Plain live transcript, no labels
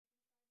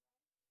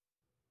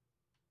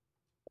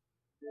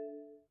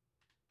Oh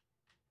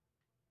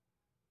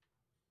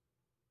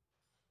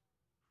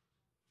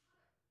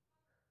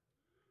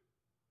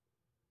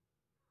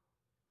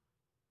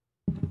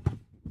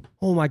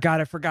my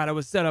god, I forgot I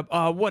was set up.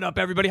 What up,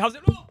 everybody? How's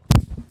it? Oh!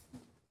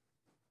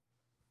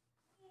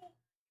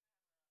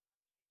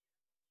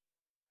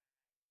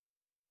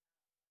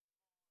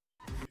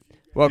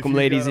 Welcome,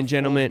 ladies and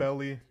gentlemen.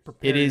 Belly,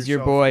 it is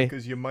your boy,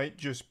 because you might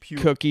just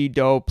puke. Cookie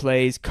Dough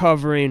Plays,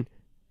 covering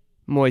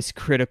Moist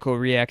Critical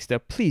Reacts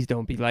stuff. Please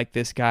don't be like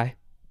this guy.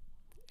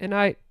 And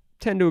I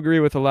tend to agree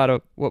with a lot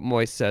of what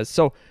Moist says.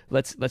 So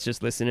let's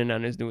just listen in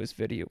on his newest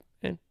video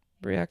and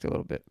react a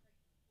little bit.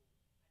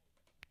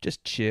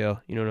 Just chill,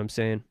 you know what I'm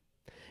saying?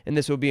 And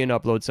this will be an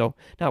upload, so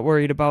not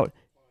worried about.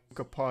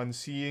 Upon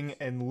seeing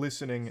and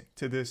listening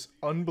to this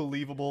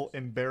unbelievable,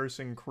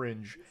 embarrassing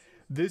cringe.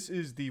 This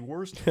is the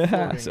worst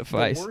flirting,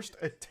 the worst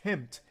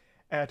attempt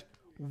at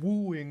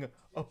wooing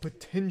a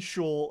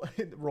potential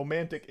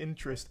romantic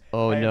interest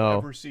I have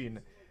ever seen.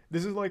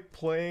 This is like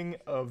playing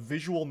a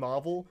visual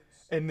novel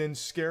and then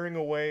scaring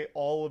away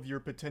all of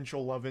your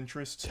potential love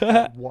interests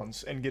at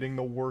once and getting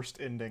the worst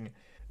ending.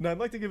 Now, I'd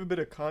like to give a bit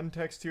of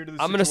context here to this.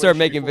 I'm gonna start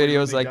making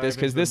videos like this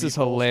because this is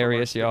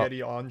hilarious, y'all.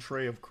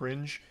 Entree of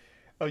cringe.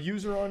 A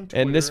user on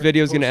Twitter, and this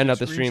video is gonna end up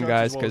the stream,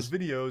 guys, because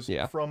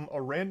videos from a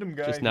random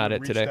guy just not who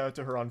it reached today. out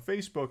to her on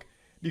Facebook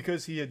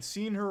because he had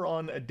seen her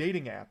on a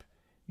dating app.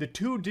 The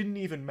two didn't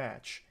even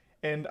match,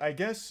 and I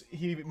guess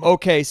he.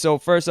 Okay, so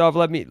first off,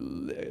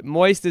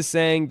 Moist is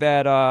saying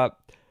that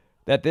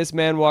that this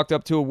man walked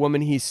up to a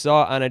woman he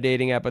saw on a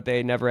dating app, but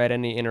they never had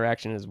any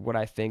interaction, is what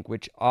I think,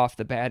 which off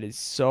the bat is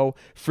so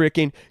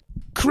freaking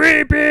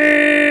creepy!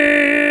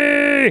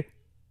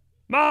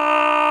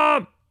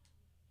 Mom!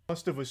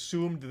 Must have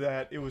assumed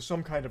that it was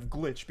some kind of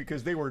glitch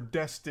because they were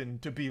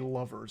destined to be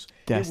lovers.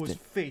 Destined. It was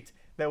fate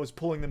that was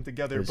pulling them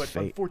together, but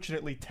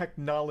unfortunately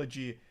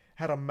technology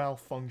had a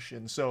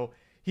malfunction. So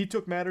he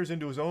took matters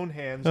into his own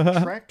hands,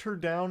 tracked her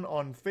down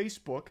on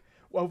Facebook,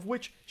 of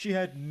which she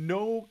had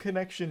no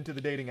connection to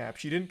the dating app.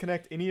 She didn't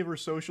connect any of her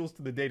socials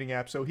to the dating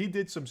app, so he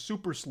did some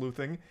super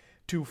sleuthing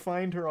to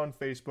find her on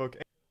Facebook.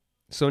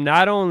 So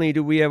not only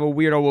do we have a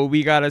weirdo, well,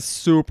 we got a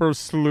super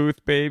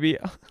sleuth, baby.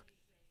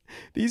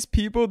 These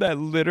people that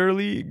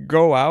literally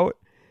go out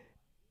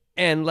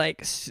and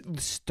like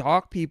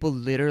stalk people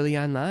literally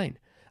online.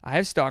 I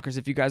have stalkers.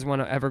 If you guys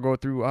want to ever go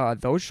through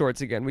those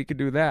shorts again, we could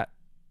do that.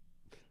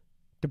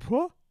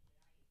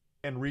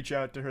 And reach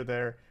out to her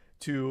there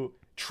to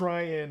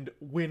try and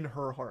win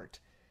her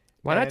heart.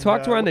 Why not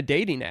talk to her on the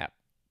dating app?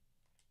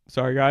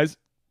 Sorry, guys.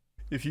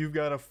 If you've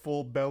got a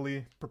full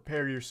belly,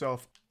 prepare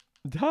yourself.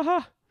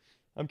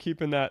 I'm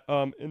keeping that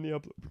in the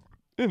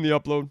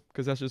upload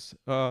because that's just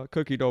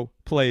Cookie Dough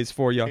Plays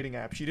for you. Dating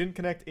app. She didn't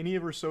connect any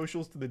of her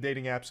socials to the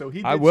dating app, so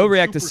he. I will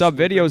react to sub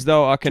videos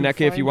though. I'll connect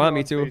it if you want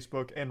me to.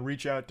 Facebook and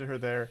reach out to her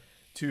there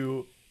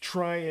to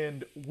try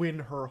and win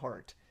her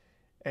heart,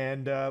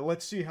 and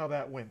let's see how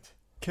that went.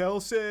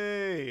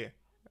 Kelsey,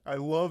 I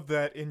love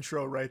that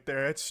intro right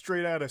there. It's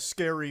straight out of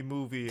Scary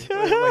Movie, like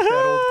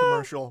that old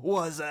commercial.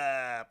 What's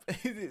up?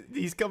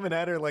 He's coming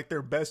at her like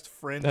they're best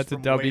friends. That's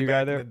from a W way guy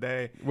back there. in the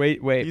day.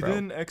 Wait, He bro.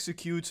 then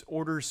executes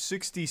Order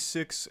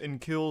 66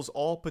 and kills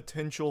all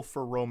potential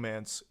for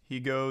romance. He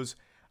goes,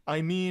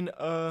 I mean,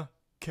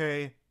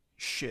 okay,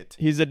 shit.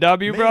 He's a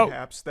W, bro.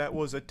 Perhaps that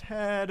was a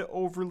tad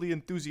overly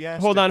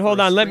enthusiastic. Hold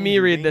on. Let me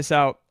read this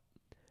out.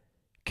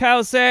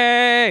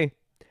 Kelsey,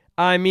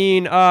 I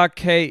mean,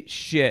 okay,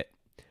 shit.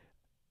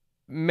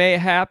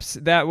 Mayhaps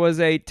that was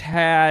a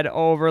tad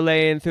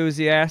overly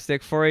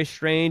enthusiastic for a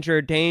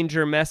stranger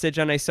danger message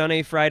on a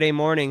sunny Friday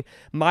morning.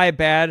 My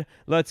bad.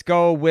 Let's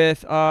go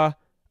with, I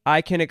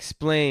can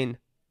explain.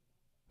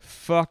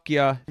 Fuck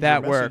yeah,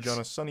 that works. On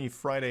a sunny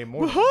Friday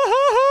morning.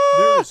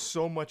 There is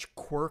so much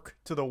quirk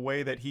to the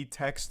way that he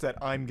texts that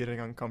I'm getting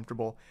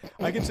uncomfortable.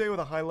 I can say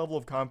with a high level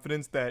of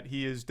confidence that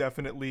he is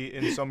definitely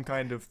in some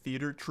kind of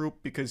theater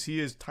troupe because he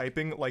is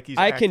typing like he's.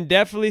 I can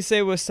definitely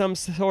say with some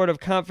sort of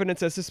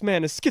confidence that this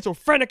man is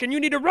schizophrenic and you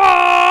need to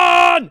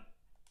run!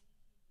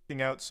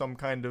 Out some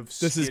kind of.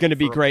 This is going to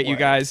be great, you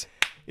guys.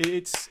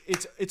 It's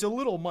a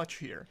little much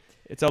here.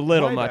 It's a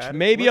little much.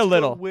 Maybe a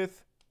little.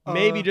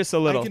 Maybe just a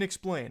little. I can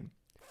explain.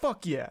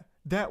 Fuck yeah.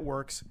 That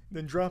works.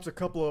 Then drops a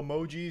couple of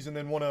emojis and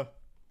then one of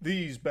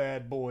these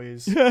bad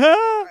boys.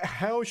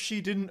 How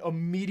she didn't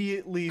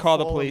immediately call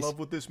the fall police in love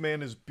with this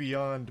man is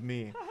beyond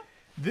me.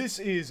 This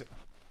is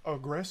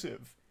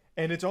aggressive.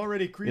 And it's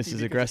already creepy. This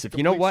is aggressive.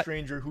 You know what?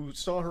 Stranger who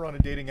saw her on a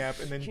dating app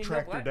and then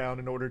tracked her down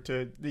in order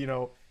to, you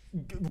know.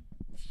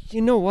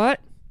 You know what?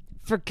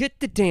 Forget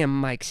the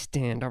damn mic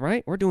stand, all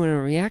right? We're doing a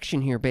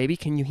reaction here, baby.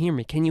 Can you hear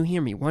me? Can you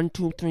hear me? 1,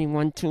 2, 3,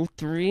 1, 2,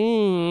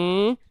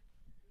 3.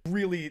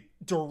 Really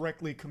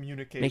directly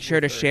communicate. Make sure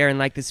to share and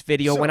like this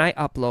video when I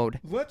upload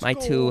my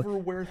two over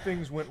where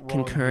things went wrong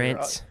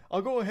concurrents.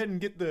 I'll go ahead and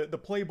get the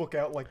playbook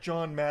out like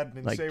John Madden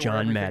and say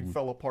John where Madden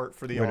fell apart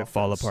for the Where offense. it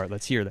fall apart.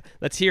 Let's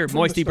hear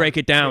Moisty break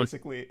it down.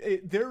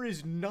 Basically, there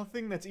is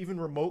nothing that's even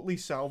remotely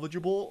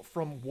salvageable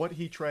from what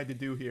he tried to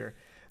do here.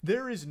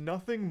 There is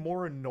nothing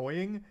more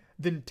annoying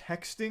than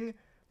texting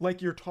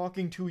like you're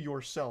talking to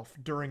yourself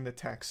during the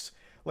text.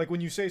 Like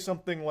when you say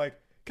something like,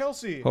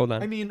 Kelsey, hold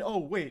on. I mean, oh,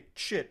 wait,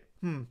 shit,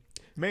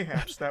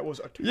 mayhaps that was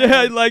a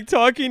yeah, like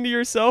talking to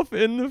yourself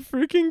in the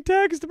freaking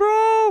text,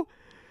 bro.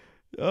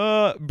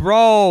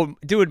 Bro,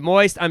 dude,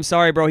 Moist, I'm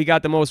sorry, bro. He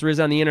got the most riz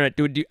on the internet.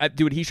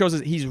 Dude, he shows us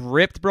he's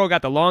ripped, bro.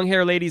 Got the long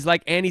hair ladies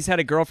like, and he's had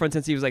a girlfriend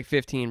since he was like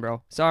 15,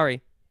 bro.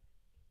 Sorry,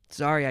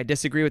 I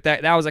disagree with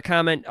that. That was a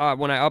comment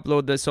when I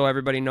upload this, so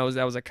everybody knows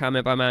that was a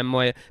comment by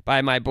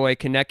my boy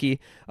Kaneki,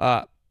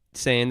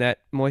 saying that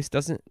Moist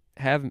doesn't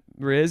have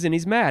riz and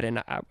he's mad,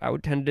 and I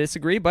would tend to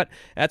disagree, but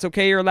that's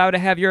okay. You're allowed to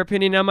have your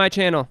opinion on my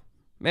channel.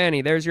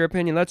 Manny, there's your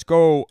opinion. Let's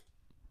go.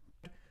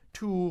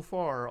 Too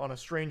far on a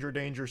stranger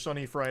danger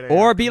sunny Friday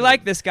or afternoon. Be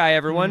like this guy,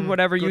 everyone.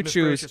 Whatever you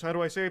choose. Gracious, how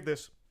do I save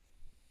this?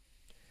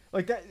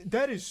 Like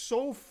that is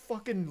so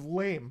fucking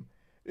lame.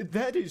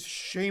 That is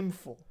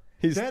shameful.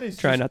 That is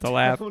trying not to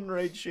laugh.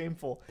 Downright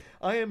shameful.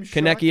 I am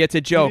shocked Kaneki, it's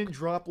a joke. Didn't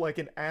drop like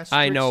an asterisk.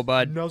 I know,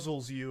 bud.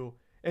 Nuzzles you,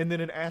 and then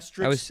an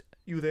asterisk.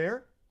 You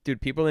there? Dude,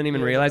 people didn't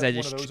even realize I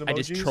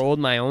just trolled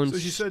my own so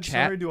she said,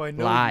 chat sorry, do I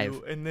know live.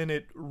 You? And then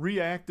it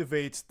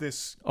reactivates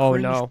this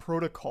cringe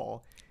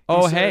protocol.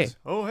 Hey.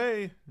 Oh,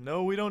 hey.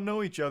 No, we don't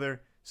know each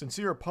other.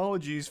 Sincere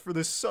apologies for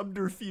this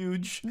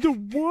subterfuge. The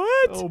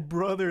what? Oh,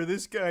 brother,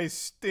 this guy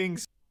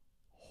stinks.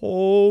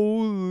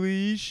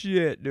 Holy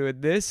shit,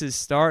 dude. This is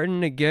starting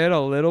to get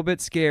a little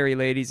bit scary,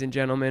 ladies and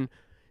gentlemen.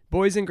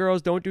 Boys and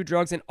girls, don't do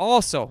drugs. And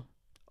also,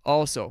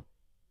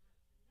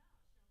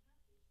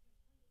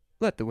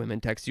 let the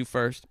women text you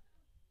first.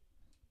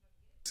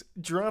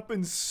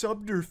 Dropping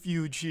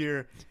subterfuge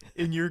here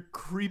in your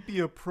creepy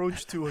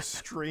approach to a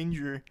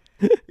stranger.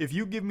 If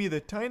you give me the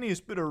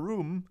tiniest bit of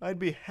room, I'd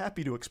be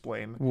happy to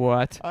explain.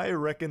 What? I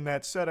reckon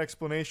that said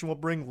explanation will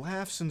bring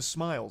laughs and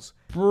smiles.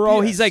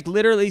 Bro, he's like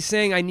literally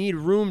saying I need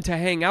room to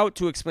hang out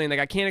to explain. Like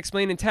I can't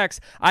explain in text.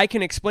 I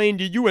can explain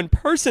to you in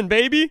person,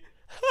 baby.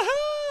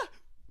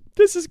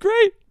 This is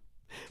great.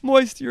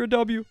 Moist, you're a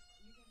W.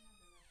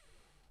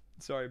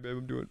 Sorry,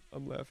 babe,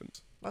 I'm laughing.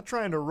 Not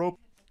trying to rope.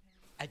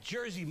 At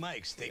Jersey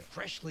Mike's, they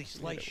freshly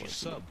slice your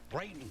sub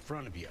right in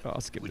front of you. Oh,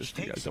 I'll skip this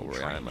for you guys. Don't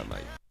worry, I'm on my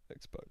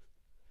Xbox.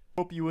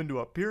 Rope you into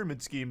a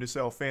pyramid scheme to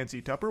sell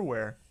fancy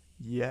Tupperware.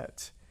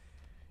 Yet.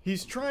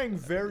 He's trying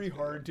very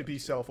hard to be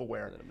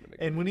self-aware.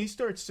 And when he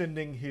starts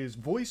sending his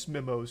voice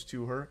memos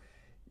to her,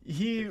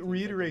 he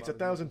reiterates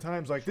 1,000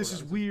 times like, this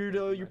is weird,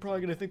 you're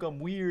probably going to think I'm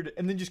weird,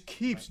 and then just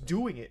keeps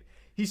doing it.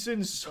 He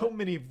sends so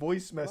many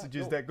voice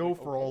messages that go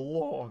for a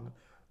long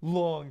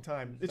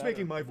time. It's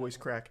making my voice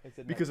crack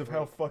because of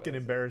how fucking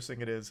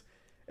embarrassing it is.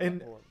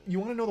 And you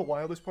want to know the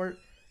wildest part?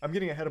 I'm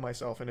getting ahead of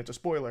myself, and it's a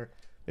spoiler.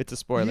 It's a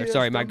spoiler.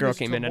 Sorry, my girl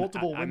came in and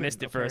I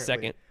missed it for a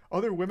second.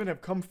 Other women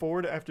have come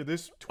forward after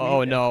this tweet.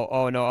 Oh no,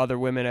 other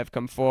women have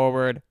come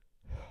forward.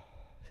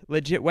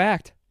 Legit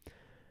whacked.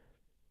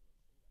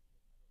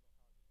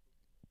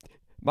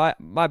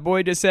 My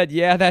boy just said,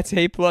 yeah, that's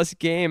A+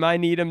 game. I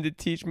need him to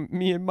teach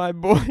me and my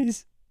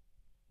boys.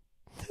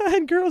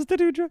 And girls to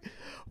do drugs.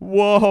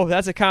 Whoa,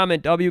 that's a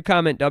comment. W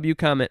comment.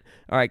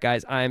 All right,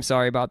 guys, I am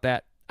sorry about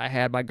that. I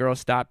had my girl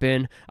stop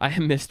in. I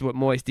missed what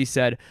Moisty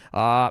said.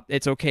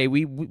 It's okay.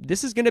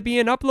 This is gonna be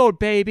an upload,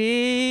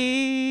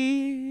 baby,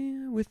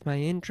 with my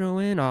intro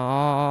and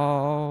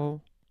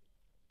all.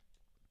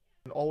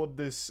 And all of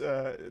this,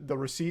 the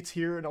receipts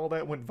here and all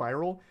that went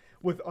viral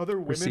with other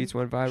women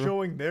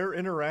showing their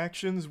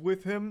interactions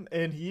with him,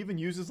 and he even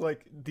uses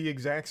like the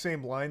exact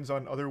same lines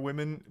on other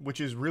women, which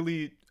is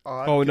really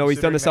odd. Oh no, he's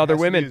done this to other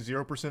women.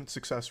 0%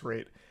 success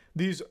rate.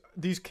 These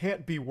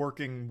can't be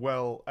working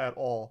well at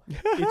all.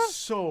 It's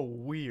so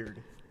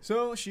weird.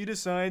 So she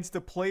decides to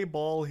play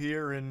ball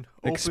here and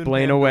open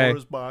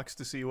Pandora's box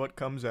to see what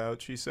comes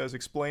out. She says,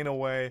 explain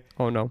away.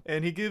 Oh no.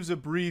 And he gives a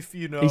brief,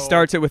 he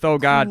starts it with, oh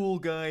god. Cool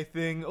guy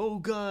thing. Oh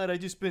god, I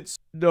just spent...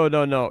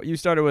 No. You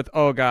started with,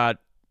 oh god.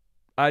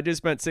 I just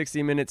spent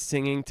 60 minutes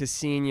singing to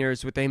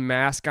seniors with a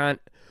mask on.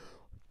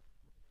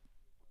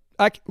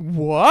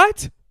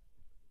 What?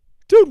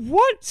 Dude,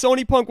 what?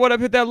 Sony Punk, what up?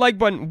 Hit that like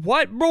button.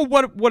 What, bro?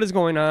 What is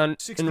going on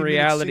in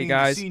reality,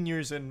 guys?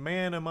 Seniors, and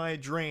man, am I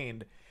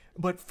drained.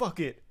 But fuck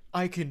it,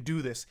 I can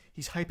do this.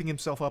 He's hyping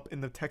himself up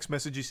in the text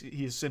messages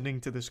he is sending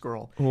to this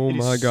girl. Oh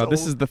my god,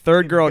 this is the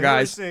third girl,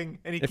 guys.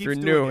 If you're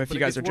new, if you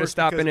guys are just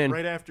stopping in,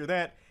 right after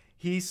that,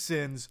 he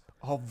sends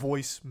a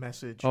voice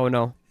message. Oh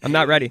no, I'm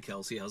not ready.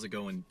 Kelsey, how's it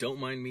going? Don't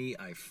mind me.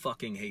 I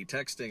fucking hate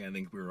texting. I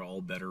think we're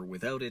all better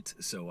without it,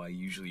 so I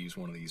usually use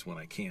one of these when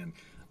I can.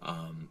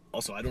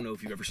 Also, I don't know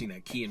if you've ever seen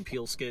that Key and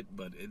Peele skit,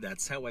 but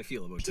that's how I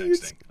feel about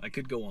texting. I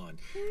could go on.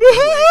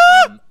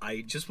 Anyway,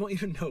 I just want you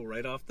to know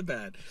right off the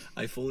bat,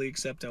 I fully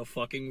accept how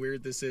fucking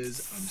weird this is.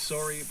 I'm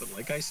sorry, but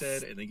like I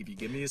said, I think if you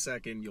give me a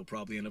second, you'll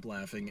probably end up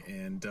laughing.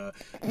 And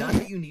not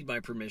that you need my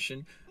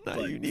permission, but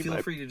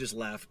feel free to just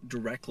laugh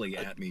directly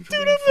at me.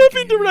 Dude, I'm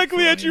laughing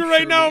directly at you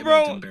right now,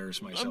 bro.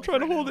 I'm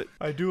trying to hold it.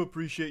 I do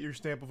appreciate your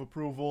stamp of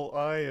approval.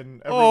 I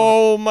and everyone...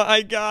 Oh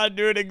my god,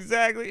 dude,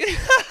 exactly.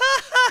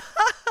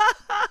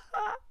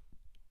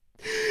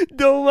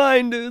 Don't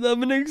mind, dude. I'm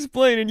gonna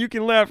explain and you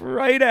can laugh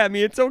right at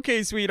me. It's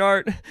okay,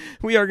 sweetheart.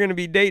 We are gonna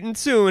be dating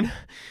soon.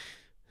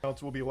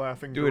 Else will be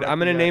laughing. Dude, I'm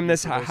gonna name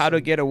this "How to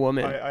Get a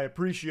Woman." I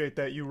appreciate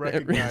that you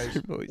recognize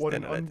what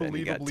an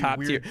unbelievably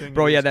weird thing.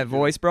 Bro, yeah, that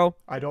voice, bro.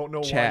 I don't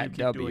know why you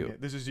keep doing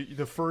it. This is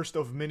the first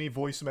of many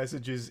voice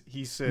messages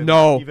he sent.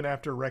 No. Even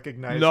after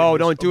recognizing. No,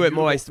 don't do it,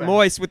 Moist.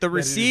 Moist with the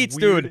receipts,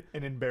 dude.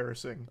 And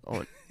embarrassing.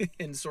 Oh.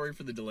 And sorry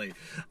for the delay.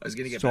 I was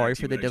gonna get sorry back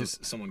to for you, the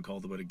but someone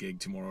called about a gig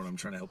tomorrow, and I'm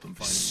trying to help them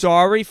find.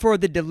 Sorry for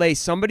the delay.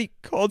 Somebody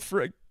called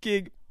for a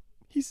gig.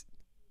 He's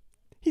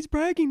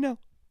bragging now.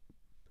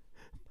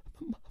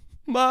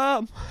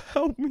 Mom,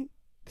 help me.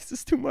 This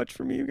is too much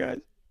for me, you guys.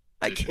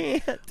 I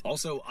can't.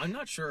 Also, I'm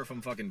not sure if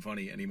I'm fucking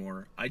funny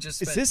anymore. I just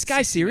spent is this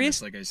guy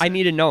serious? Minutes, like I said,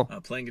 need to know.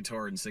 Playing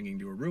guitar and singing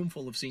to a room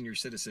full of senior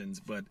citizens,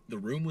 but the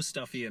room was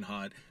stuffy and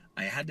hot.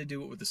 I had to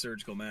do it with the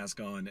surgical mask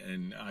on,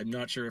 and I'm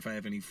not sure if I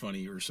have any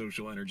funny or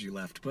social energy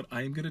left, but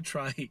I'm gonna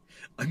try.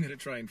 I'm gonna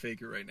try and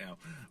fake it right now.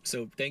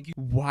 So thank you.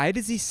 Why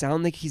does he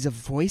sound like he's a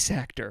voice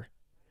actor?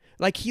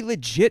 Like he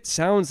legit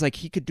sounds like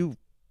he could do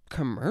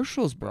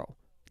commercials, bro.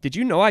 Did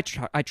you know I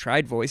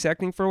tried voice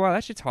acting for a while?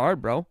 That shit's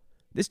hard, bro.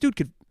 This dude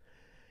could...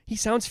 He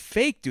sounds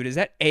fake, dude. Is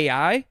that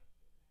AI? Thank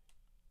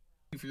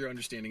you for your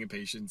understanding and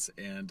patience,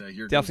 and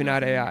here definitely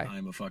not AI.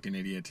 I'm a fucking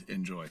idiot.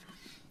 Enjoy.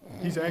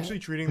 He's actually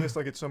treating this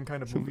like it's some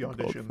kind of movie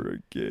audition. For a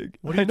gig.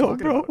 What are you talking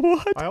bro. about?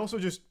 What? I also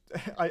just...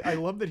 I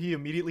love that he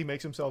immediately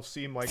makes himself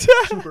seem like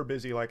super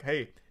busy. Like,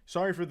 hey,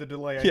 sorry for the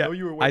delay. I know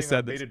you were waiting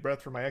on bated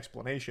breath for my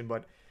explanation,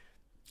 but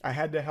I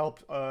had to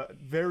help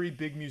very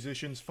big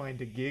musicians find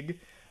a gig.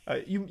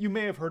 You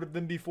may have heard of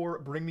them before.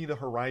 Bring Me the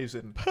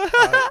Horizon.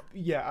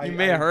 Yeah, you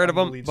may have heard of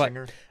them,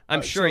 but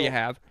I'm sure you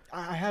have.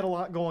 I had a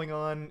lot going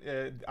on.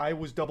 I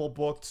was double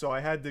booked, so I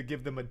had to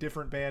give them a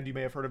different band. You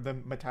may have heard of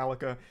them,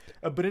 Metallica.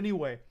 But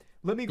anyway,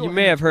 let me go. You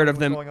may have heard of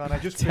them. Going on. I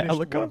just finished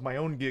one of my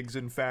own gigs,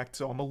 in fact,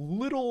 so I'm a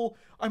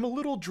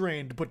little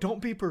drained. But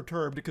don't be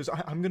perturbed because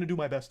I'm gonna do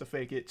my best to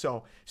fake it.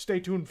 So stay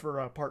tuned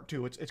for part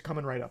 2. It's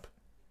coming right up.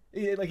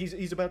 Like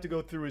he's about to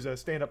go through his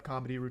stand-up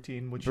comedy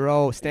routine, which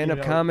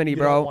stand-up comedy, you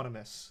bro. don't want to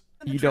miss.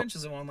 In the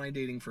trenches of online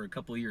dating for a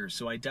couple of years,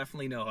 so I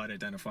definitely know how to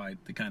identify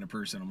the kind of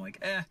person I'm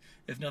like,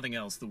 if nothing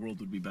else, the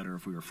world would be better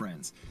if we were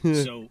friends.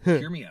 So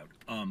hear me out.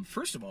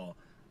 First of all,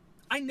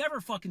 I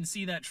never fucking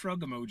see that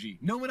shrug emoji.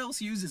 No one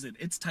else uses it.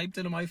 It's typed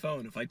into my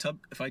phone. If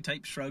I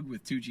type shrug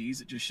with 2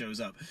 G's, it just shows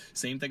up.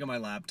 Same thing on my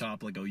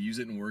laptop. Like I'll use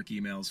it in work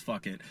emails.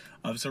 Fuck it.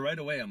 So right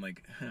away I'm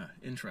like,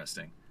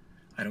 interesting.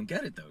 I don't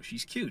get it though.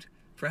 She's cute.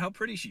 For how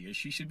pretty she is,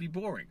 she should be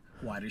boring.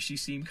 Why does she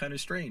seem kind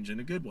of strange in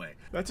a good way?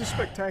 That's a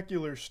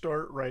spectacular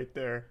start right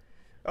there.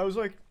 I was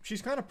like,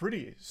 she's kind of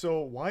pretty,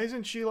 so why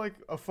isn't she like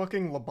a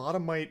fucking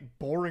lobotomite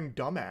boring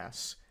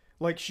dumbass?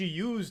 Like, she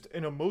used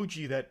an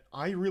emoji that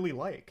I really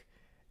like,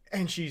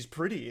 and she's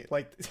pretty.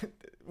 Like,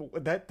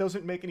 that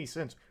doesn't make any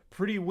sense.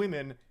 Pretty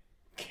women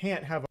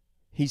can't have a...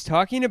 He's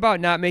talking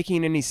about not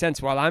making any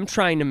sense while I'm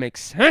trying to make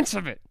sense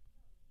of it.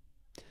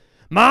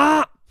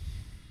 Ma!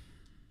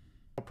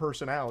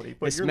 Personality,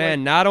 but this you're man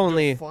like not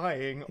only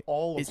defying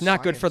all of it's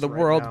not good for the right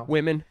world, now.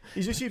 women.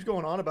 He just keeps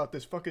going on about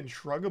this fucking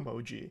shrug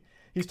emoji.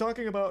 He's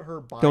talking about her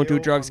bio don't do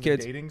drugs, on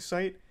kids. The dating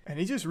site, and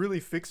he just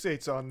really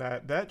fixates on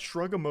that. That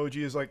shrug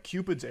emoji is like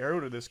Cupid's arrow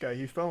to this guy.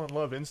 He fell in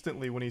love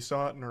instantly when he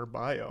saw it in her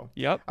bio.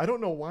 Yep. I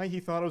don't know why he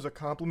thought it was a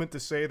compliment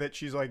to say that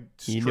she's like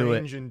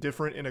strange and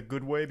different in a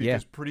good way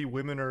because pretty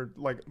women are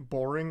like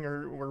boring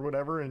or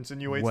whatever.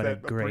 Insinuates that a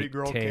pretty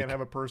girl can't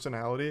have a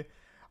personality.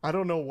 I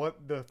don't know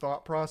what the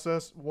thought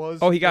process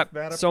was. Oh, he got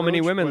that so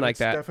many women like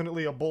that.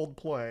 Definitely a bold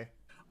play.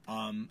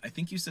 I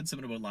think you said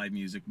something about live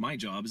music. My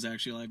job is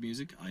actually live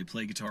music. I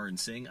play guitar and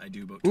sing. I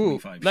do about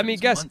 25 shows let me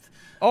guess. a month.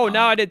 Oh,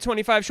 now I did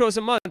 25 shows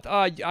a month.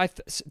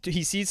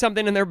 He sees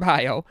something in their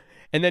bio,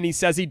 and then he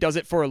says he does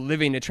it for a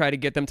living to try to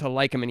get them to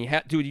like him.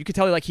 And dude, you could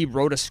tell like he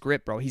wrote a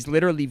script, bro. He's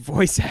literally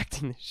voice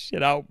acting this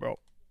shit out, bro.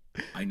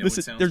 I know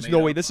there's no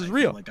way this is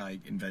real. Like I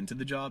invented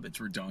the job. It's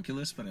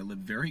redonkulous, but I live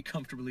very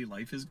comfortably.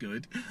 Life is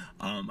good.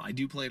 I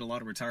do play at a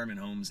lot of retirement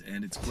homes,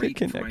 and it's great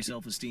for my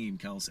self-esteem,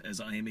 Kels, as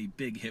I am a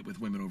big hit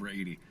with women over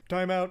 80.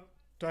 Time out.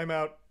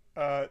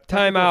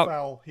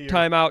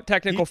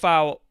 Technical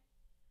foul.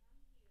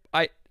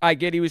 I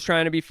get he was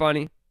trying to be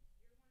funny,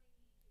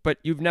 but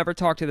you've never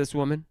talked to this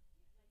woman,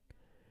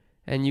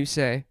 and you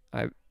say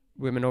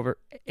women over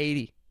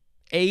 80.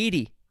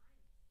 80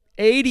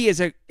 is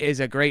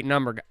a great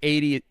number.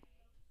 80.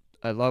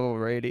 I love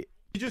over 80.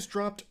 He just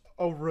dropped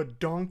a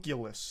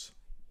redonkulous.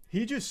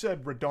 He just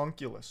said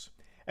redonkulous.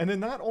 And then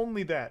not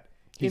only that,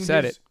 he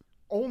said it.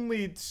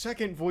 Only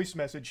second voice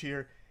message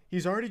here,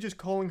 he's already just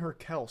calling her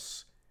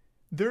Kels.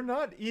 They're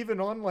not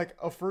even on like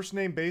a first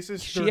name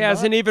basis. She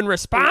hasn't even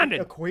responded.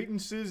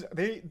 Acquaintances.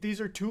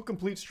 These are two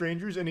complete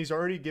strangers, and he's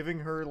already giving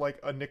her like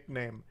a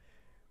nickname.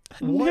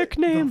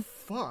 Nickname? The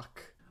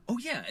fuck? Oh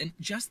yeah, and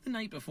just the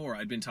night before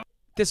I'd been talking.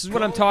 This is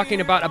what I'm talking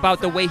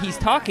about the way he's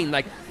talking.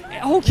 Like,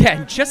 oh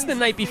yeah, just the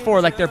night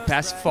before, like they're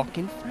best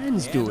fucking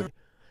friends, dude.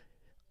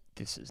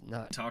 This is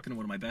not... Talking to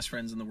one of my best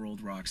friends in the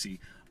world,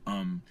 Roxy.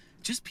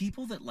 Just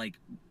people that, like,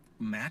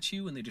 match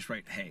you and they just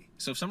write hey.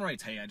 So if someone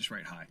writes hey, I just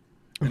write hi.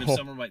 And if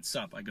someone writes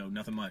sup, I go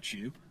nothing much,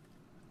 you.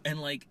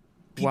 And like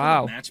people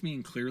that match me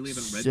and clearly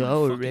haven't read my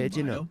fucking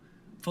original bio,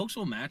 folks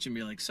will match and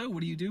be like, so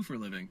what do you do for a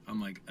living?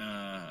 I'm like,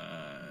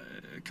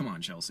 come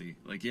on, Chelsea.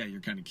 Like, yeah,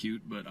 you're kind of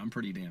cute, but I'm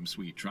pretty damn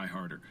sweet. Try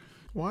harder.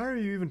 Why are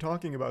you even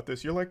talking about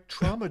this? You're like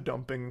trauma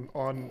dumping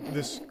on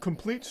this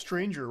complete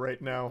stranger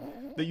right now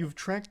that you've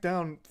tracked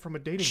down from a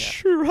dating app.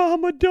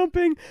 Trauma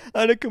dumping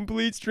on a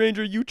complete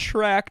stranger you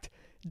tracked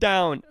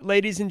down.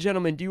 Ladies and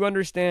gentlemen, do you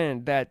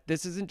understand that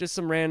this isn't just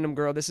some random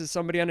girl? This is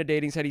somebody on a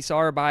dating site. He saw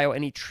her bio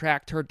and he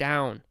tracked her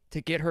down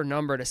to get her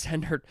number, to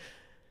send her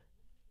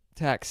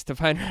text, to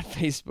find her on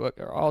Facebook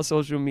or all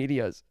social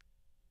medias.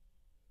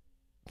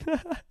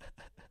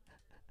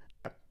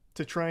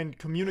 To try and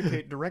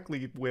communicate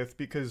directly with,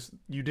 because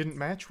you didn't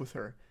match with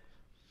her.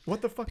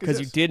 What the fuck is this?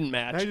 Because you didn't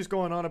match. Now you're just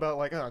going on about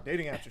like, oh,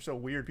 dating apps are so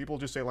weird. People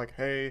just say like,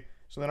 hey.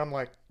 So then I'm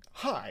like,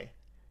 hi.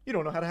 You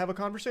don't know how to have a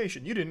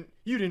conversation. You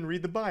didn't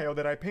read the bio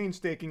that I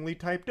painstakingly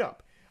typed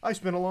up. I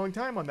spent a long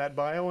time on that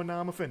bio and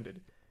now I'm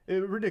offended.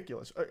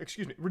 Ridiculous.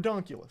 Excuse me,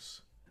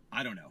 redonkulous.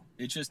 I don't know.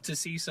 It's just to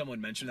see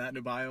someone mention that in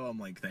a bio, I'm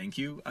like, thank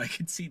you. I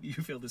can see that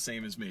you feel the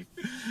same as me.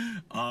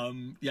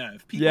 Yeah.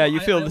 If people,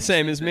 you feel the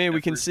same as me.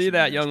 We can see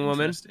that, young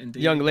woman.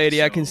 Young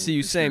lady, I can see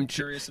you same.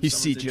 You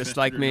see just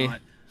like me.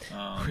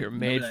 We're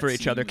made for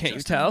each other, can't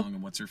you tell?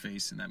 And what's her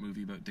face in that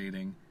movie about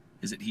dating?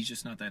 Is it he's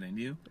just not that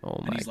into you? Oh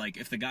my. And he's like,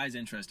 if the guy's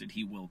interested,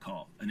 he will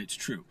call. And it's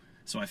true.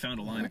 So I found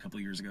a line a couple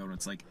of years ago and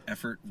it's like,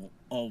 effort will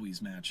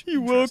always match. He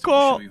will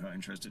call. Show you how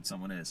interested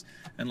someone is.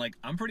 And like,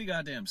 I'm pretty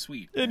goddamn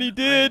sweet. And he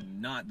did.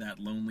 I'm not that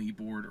lonely,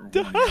 bored, or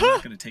whiny. I'm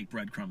not going to take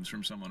breadcrumbs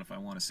from someone if I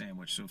want a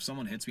sandwich. So if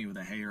someone hits me with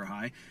a hey or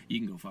hi, you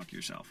can go fuck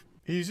yourself.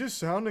 He's just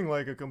sounding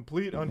like a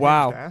complete unhinged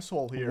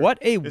asshole here. What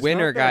a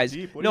winner, guys.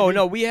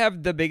 No, we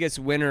have the biggest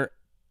winner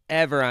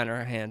ever on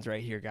our hands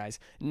right here, guys.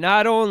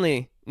 Not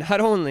only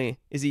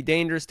is he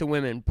dangerous to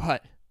women,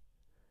 but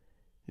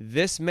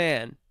this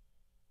man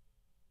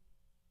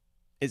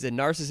is a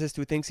narcissist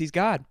who thinks he's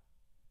God.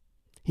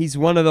 He's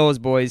one of those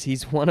boys.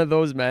 He's one of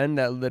those men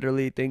that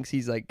literally thinks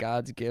he's like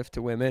God's gift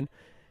to women,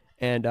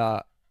 and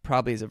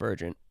probably is a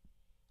virgin.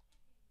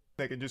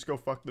 They can just go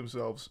fuck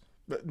themselves.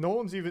 No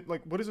one's even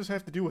like, what does this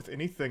have to do with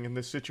anything in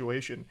this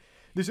situation?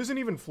 This isn't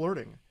even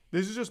flirting.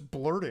 This is just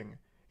blurting.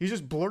 He's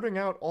just blurting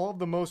out all of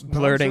the most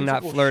blurting,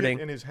 not flirting,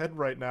 shit in his head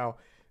right now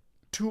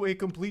to a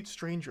complete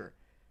stranger.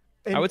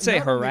 And I would say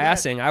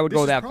harassing. That, I would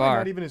go that far.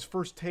 Not even his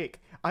first take.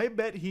 I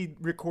bet he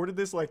recorded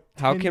this like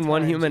 10 How can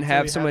one human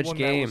have so much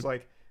game?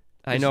 Like,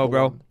 I know,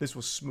 bro. This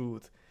was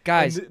smooth.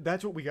 Guys,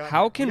 that's what we got.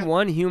 How can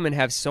one human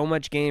have so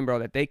much game, bro,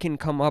 that they can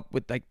come up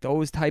with like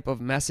those type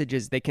of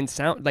messages? They can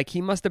sound like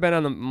he must have been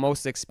on the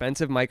most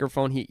expensive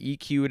microphone. He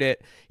EQ'd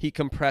it, he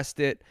compressed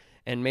it,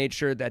 and made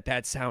sure that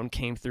that sound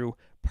came through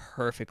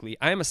perfectly.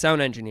 I am a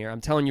sound engineer.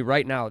 I'm telling you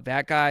right now,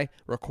 that guy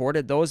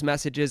recorded those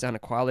messages on a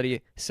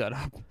quality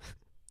setup.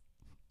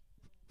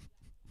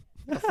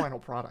 The final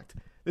product.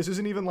 This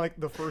isn't even like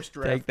the first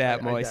draft. Take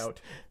that, Moist. I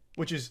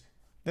doubt,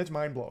 that's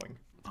mind blowing.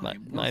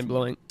 Mind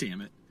blowing.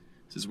 Damn it!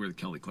 This is where the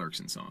Kelly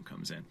Clarkson song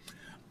comes in.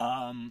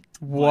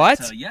 What?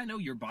 But, yeah, no,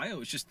 your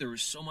bio is just, there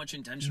was so much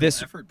intentional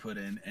effort put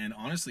in, and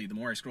honestly, the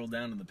more I scroll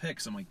down in the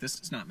pics, I'm like, this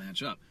does not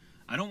match up.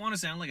 I don't want to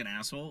sound like an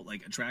asshole.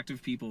 Like,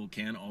 attractive people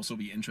can also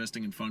be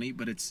interesting and funny,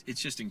 but it's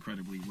just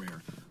incredibly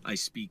rare. I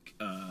speak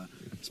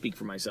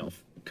for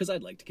myself because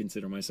I'd like to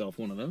consider myself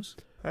one of those.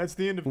 That's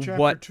the end of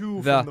chapter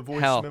 2 from the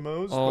voice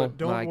memos. Oh, but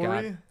don't worry,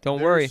 God.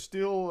 Don't worry. There's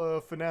still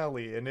a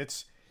finale, and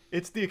it's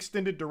the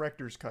extended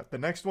director's cut. The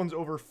next one's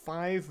over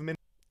 5 minutes.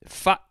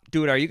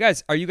 Dude, are you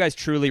guys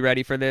truly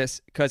ready for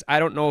this? Because I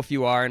don't know if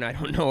you are, and I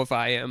don't know if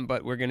I am,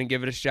 but we're gonna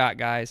give it a shot,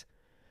 guys.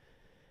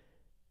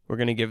 We're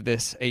going to give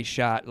this a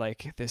shot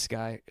like this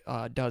guy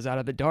does out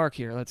of the dark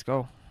here. Let's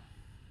go.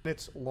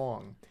 It's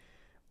long.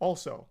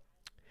 Also,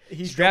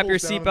 strap your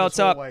seatbelts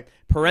up. Like,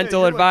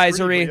 parental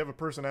advisory. Like, you have a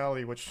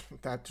personality, which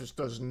that just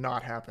does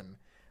not happen.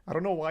 I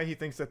don't know why he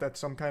thinks that that's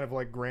some kind of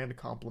like grand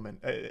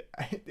compliment.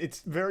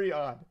 It's very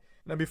odd.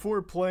 Now, before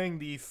playing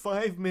the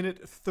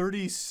 5-minute,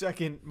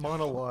 30-second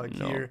monologue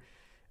here,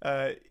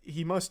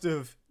 he must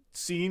have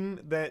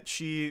seen that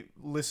she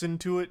listened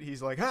to it.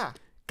 He's like,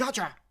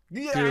 gotcha.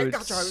 Yeah,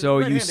 dude, so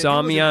you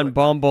saw me on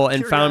Bumble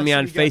and found me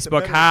on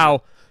Facebook.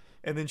 How?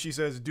 And then she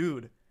says,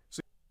 dude.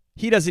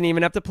 He doesn't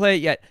even have to play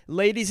it yet.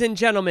 Ladies and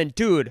gentlemen,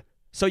 dude.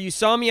 So you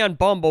saw me on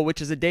Bumble,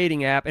 which is a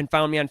dating app, and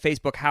found me on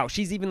Facebook. How?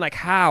 She's even like,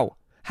 how?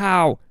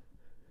 How?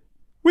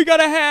 We got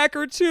a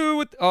hacker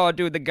too. Oh,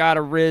 dude, the god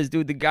of Riz.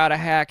 Dude, the god of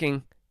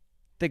hacking.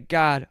 The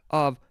god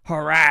of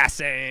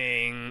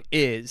harassing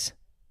is.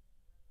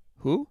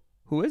 Who?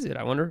 Who is it?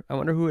 I wonder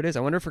who it is.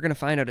 I wonder if we're going to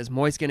find out. Is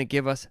Moist going to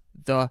give us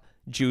the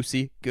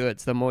juicy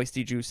goods? The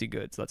moisty juicy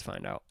goods. Let's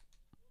find out.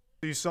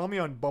 You saw me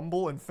on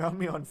Bumble and found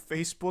me on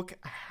Facebook?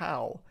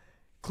 How?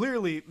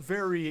 Clearly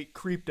very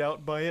creeped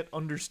out by it,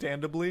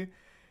 understandably.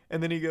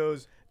 And then he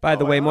goes, by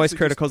the way, Moist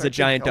Critical's a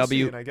giant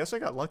W. And I guess I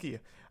got lucky.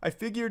 I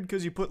figured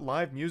because you put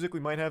live music, we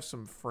might have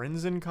some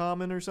friends in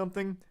common or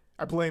something.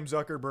 I blame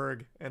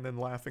Zuckerberg, and then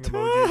laughing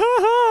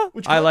emoji.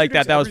 I like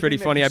that. That was pretty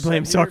funny. I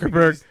blame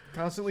Zuckerberg.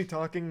 Constantly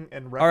talking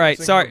and referencing all right,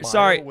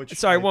 sorry,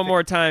 bio, one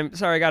more time.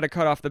 Sorry, I got to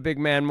cut off the big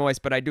man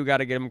Moist, but I do got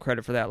to give him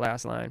credit for that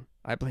last line.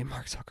 I blame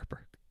Mark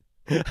Zuckerberg.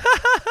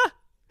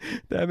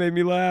 That made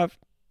me laugh.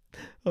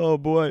 Oh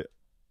boy. I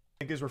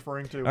think is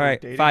referring to. All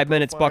right, 5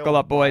 minutes. Buckle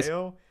up, boys.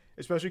 Bio,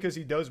 especially because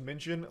he does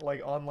mention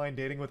like online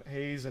dating with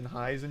Hayes and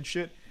highs and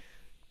shit.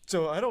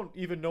 So I don't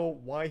even know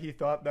why he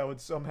thought that would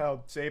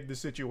somehow save the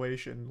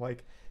situation.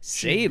 Like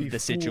save the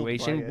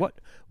situation?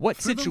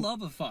 What situation? For the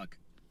love of fuck.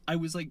 I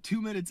was like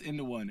 2 minutes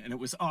into one, and it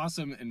was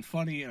awesome and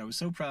funny, and I was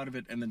so proud of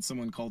it. And then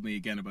someone called me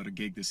again about a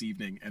gig this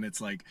evening, and it's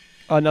like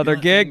another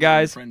gig,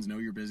 guys. Friends know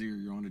you're busy or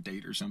you're on a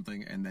date or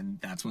something, and then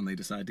that's when they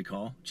decide to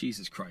call.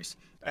 Jesus Christ!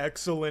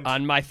 Excellent.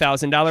 On my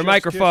 $1,000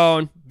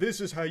 microphone.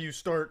 This is how you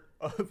start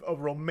a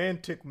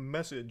romantic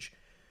message.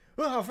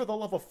 Oh, for the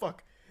love of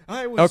fuck!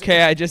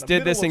 I just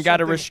did this and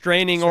got a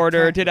restraining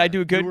order. Did I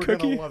do good,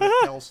 Cookie? You were gonna love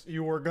it, Kels.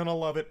 You were gonna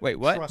love it. Wait,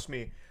 what? Trust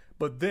me.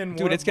 But then,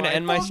 dude, it's gonna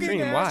end my stream.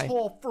 Why?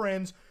 Asshole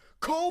friends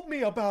called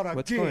me about a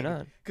What's gig going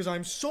on? because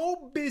I'm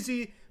so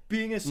busy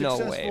being a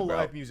successful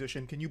live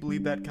musician. Can you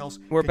believe that, Kels?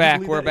 We're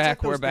back. We're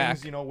back. We're back.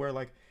 Things, you know, where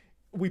like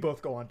we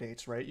both go on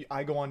dates, right?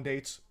 I go on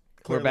dates.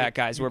 Clearly, we're back,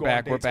 guys. We're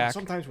back. We're back.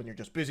 Sometimes when you're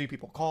just busy,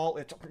 people call.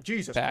 It's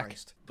Jesus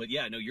Christ. But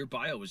yeah, no, your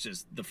bio was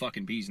just the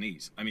fucking bee's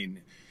knees. I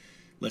mean,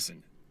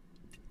 listen,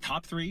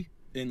 top 3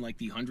 in like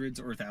the hundreds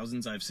or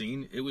thousands I've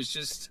seen. It was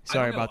just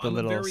sorry about the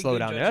little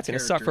slowdown there. That's gonna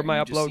suck for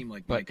my upload,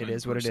 like but it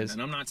is what it is.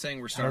 And I'm not saying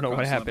we're I don't know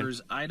what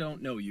happened. I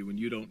don't know you and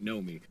you don't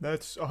know me.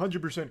 That's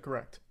 100%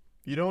 correct.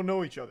 You don't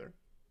know each other,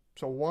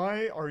 so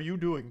why are you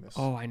doing this?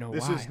 Oh, I know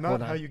this why. This is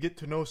not how you get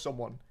to know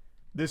someone.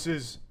 This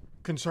is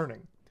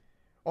concerning.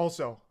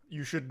 Also,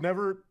 you should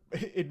never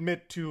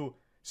admit to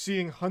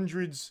seeing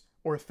hundreds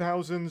or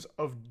thousands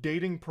of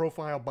dating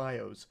profile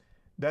bios.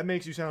 That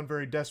makes you sound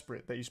very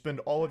desperate, that you spend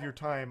all of your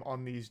time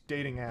on these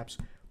dating apps,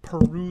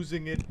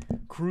 perusing it,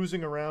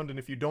 cruising around, and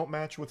if you don't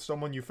match with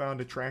someone you found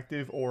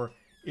attractive or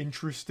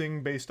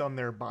interesting based on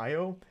their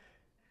bio,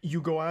 you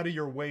go out of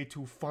your way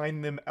to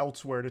find them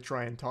elsewhere to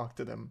try and talk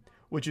to them,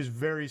 which is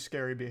very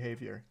scary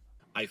behavior.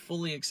 I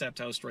fully accept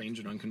how strange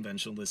and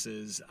unconventional this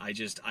is. I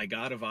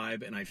got a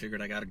vibe, and I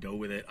figured I gotta go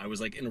with it. I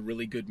was like in a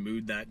really good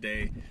mood that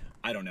day.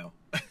 I don't know.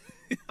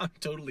 I'm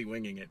totally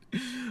winging it.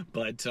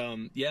 But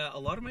yeah, a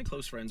lot of my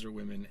close friends are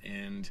women,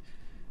 and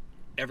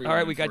everyone, all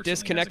right, we got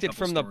disconnected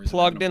from the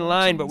plugged in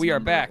line, but we are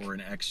back. Or an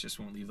ex just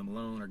won't leave them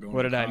alone, or going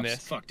what to did cops. I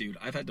miss? Fuck, dude,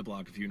 I've had to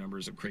block a few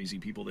numbers of crazy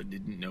people that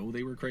didn't know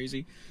they were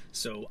crazy.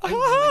 So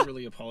I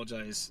really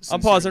apologize. I'm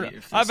pausing.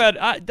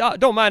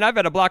 Don't mind. I've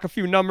had to block a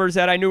few numbers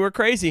that I knew were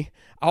crazy.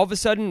 All of a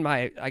sudden,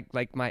 my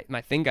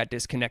thing got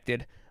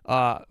disconnected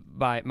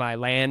by my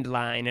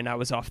landline, and I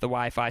was off the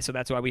Wi-Fi, so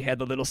that's why we had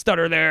the little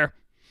stutter there.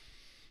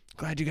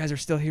 Glad you guys are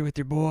still here with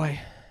your boy.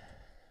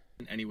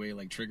 Anyway,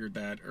 like triggered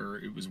that, or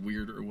it was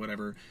weird, or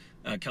whatever.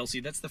 Kelsey,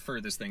 that's the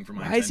furthest thing from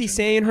my Why is he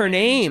saying her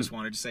name? I just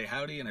wanted to say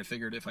howdy, and I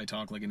figured if I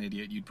talk like an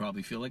idiot, you'd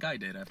probably feel like I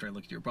did after I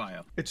looked at your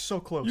bio. It's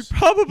so close. You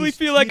probably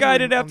feel like I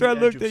did after I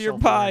looked at your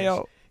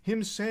bio.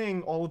 Him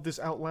saying all of this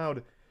out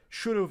loud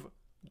should have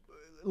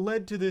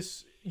led to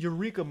this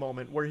eureka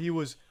moment where he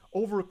was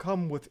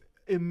overcome with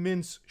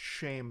immense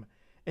shame,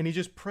 and he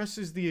just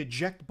presses the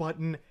eject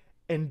button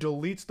and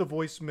deletes the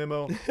voice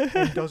memo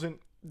and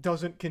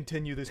doesn't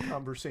continue this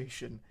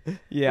conversation.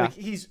 Yeah, like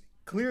he's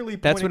clearly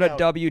that's what a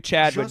W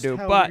Chad would do.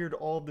 But weird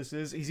all of this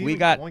is. We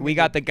got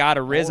the God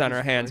of Riz on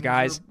our hands,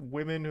 guys.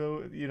 Women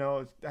who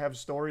have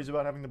stories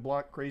about having to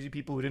block crazy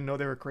people who didn't know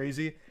they were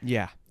crazy.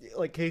 Yeah,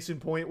 like case in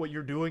point, what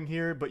you're doing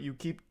here, but you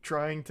keep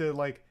trying to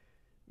like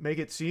make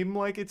it seem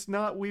like it's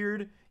not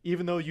weird,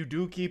 even though you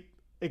do keep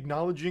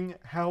acknowledging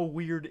how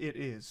weird it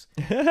is.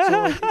 So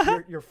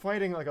like, you're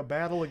fighting like a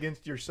battle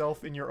against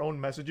yourself in your own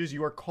messages.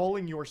 You are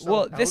calling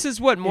yourself out. This is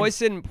what Moist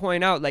didn't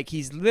point out. Like,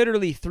 he's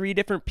literally 3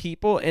 different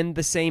people in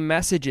the same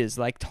messages,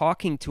 like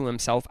talking to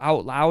himself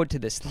out loud to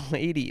this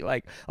lady,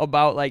 like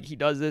about like he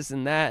does this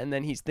and that, and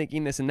then he's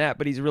thinking this and that,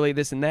 but he's really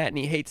this and that, and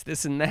he hates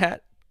this and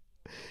that.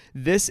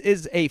 This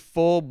is a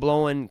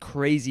full-blown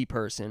crazy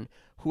person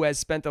who has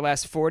spent the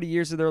last 40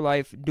 years of their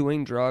life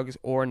doing drugs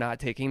or not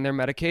taking their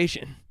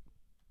medication.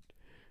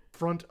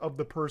 Front of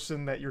the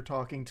person that you're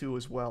talking to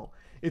as well.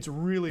 It's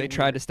really They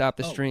tried to stop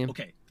the stream.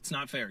 Okay, it's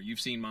not fair.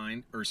 You've seen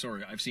mine, or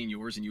sorry, I've seen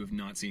yours, and you have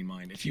not seen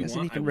mine. If he you hasn't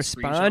want, even I will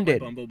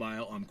responded. screenshot my Bumble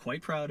bio. I'm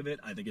quite proud of it.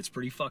 I think it's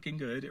pretty fucking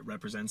good. It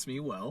represents me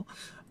well.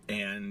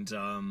 And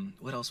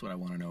what else would I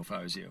want to know if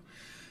I was you?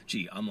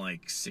 Gee, I'm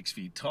like 6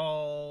 feet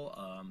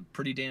tall,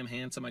 pretty damn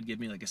handsome. I'd give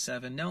me like a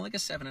 7. No, like a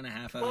 7.5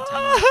 out of 10.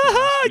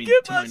 I mean,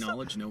 to my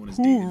knowledge, no one has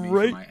dated me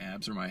for my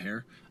abs or my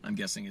hair. I'm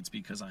guessing it's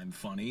because I'm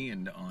funny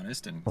and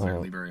honest and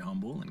clearly very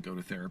humble and go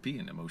to therapy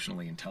and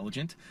emotionally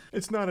intelligent.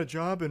 It's not a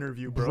job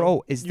interview, bro.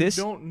 Bro, is this...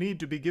 You don't need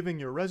to be giving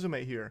your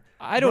resume here.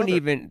 I don't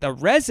even... The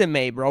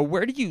resume, bro.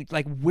 Where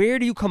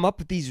do you come up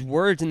with these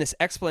words and this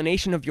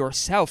explanation of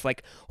yourself?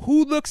 Like,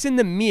 who looks in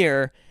the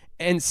mirror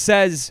and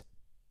says...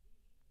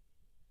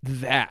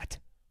 that?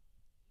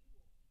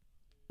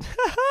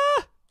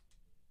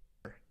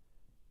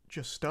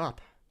 Just stop.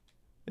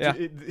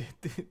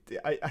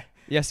 Yeah. I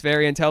Yes,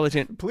 very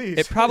intelligent. Please.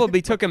 It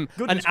probably took him an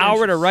Goodness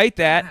hour to gracious. write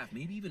that.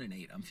 Maybe even an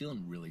 8. I'm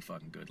feeling really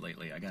fucking good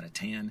lately. I got a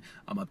tan.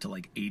 I'm up to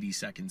like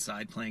 80-second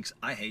side planks.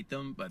 I hate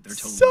them, but they're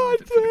totally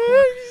worth it for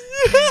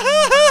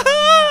the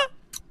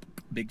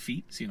core. Big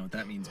feet. So you know what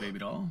that means, baby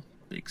doll.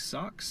 Big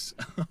socks.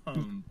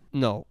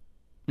 No.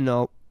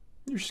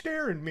 You're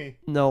scaring me.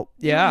 No.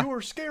 Yeah. You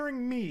are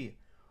scaring me.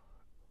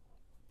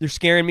 You're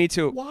scaring me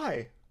too.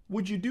 Why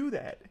would you do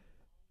that?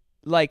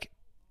 Like,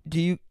 do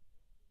you...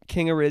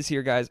 King of Riz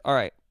here, guys. All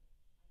right.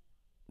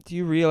 Do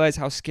you realize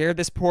how scared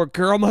this poor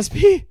girl must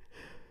be?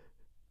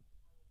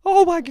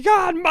 Oh my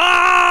God,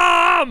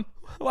 Mom!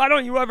 Why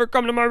don't you ever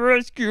come to my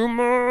rescue,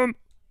 Mom?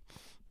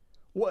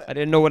 What? I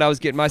didn't know what I was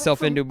getting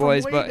myself into,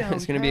 boys, way but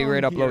it's going to be a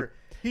great downtown upload. here,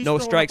 he's No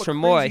throwing strikes up a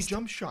from crazy Moist.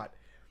 Jump shot.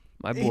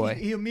 My boy.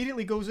 He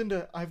immediately goes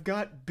into, I've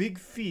got big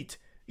feet.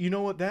 You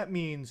know what that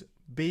means?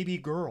 Baby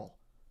girl.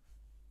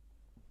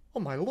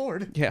 Oh my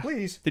Lord. Yeah.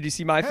 Please. Did you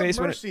see my have face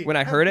mercy. when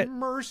I heard Have it?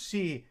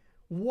 Mercy.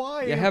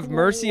 Why? Yeah, have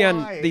mercy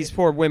on Why? these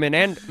poor women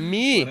and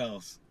me. What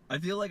else? I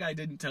feel like I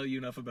didn't tell you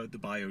enough about the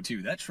bio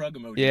too. That shrug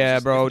emoji. Yeah, is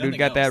just, bro, if dude, nothing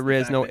got that else, the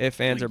Riz, fact no that,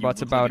 ifs, ands, or like, you buts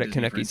look about like a it,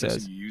 Disney Kaneki princess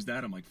says. and You use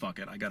that. I'm like, fuck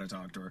it, I gotta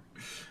talk to her.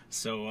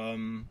 So,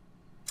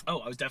 oh,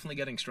 I was definitely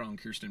getting strong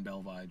Kirsten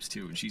Bell vibes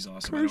too, and she's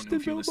awesome. I don't know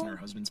if you listen to her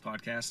husband's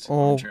podcast,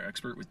 Armchair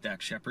Expert with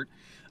Dax Shepard.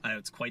 I know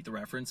it's quite the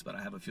reference, but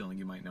I have a feeling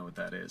you might know what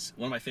that is.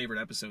 One of my favorite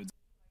episodes.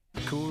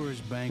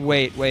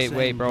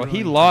 Wait, bro.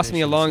 He lost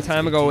me a long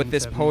time ago with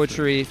this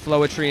poetry,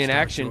 flowetry in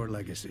action.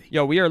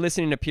 Yo, we are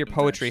listening to pure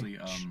poetry.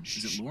 Actually,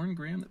 is it Lauren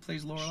Graham that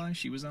plays Lorelai?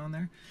 She was on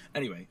there.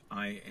 Anyway,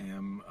 I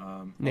am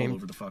all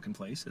over the fucking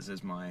place. This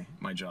is my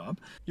job.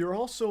 You're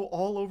also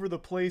all over the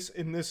place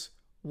in this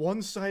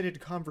one-sided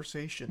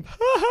conversation.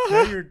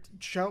 Now you're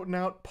shouting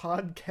out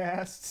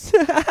podcasts,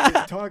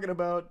 you're talking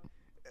about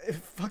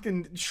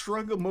fucking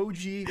shrug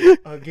emoji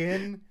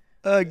again.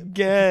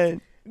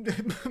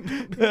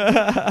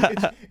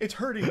 It's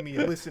hurting me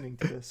listening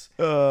to this.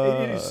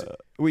 It is.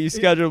 Will you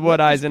schedule what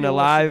eyes in a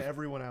live?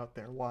 Everyone out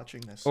there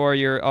watching this, or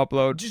your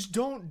upload? Just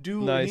don't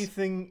do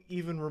anything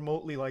even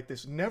remotely like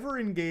this. Never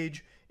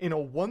engage in a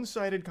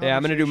one-sided conversation. Yeah,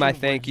 I'm gonna do my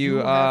thank you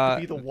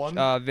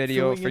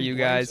video for you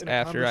guys in a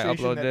after I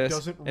upload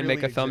this and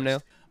make a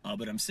thumbnail.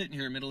 But I'm sitting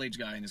here, a middle-aged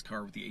guy in his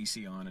car with the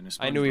AC on and his.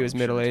 I knew he was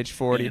middle-aged,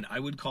 40. And I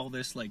would call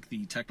this like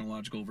the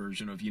technological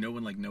version of, you know,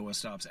 when like Noah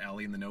stops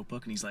Allie in The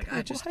Notebook and he's like,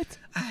 I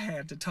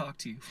had to talk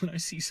to you when I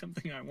see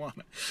something I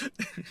want.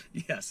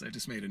 Yes, I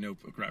just made a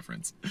Notebook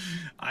reference.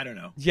 I don't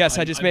know. Yes,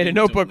 I just made a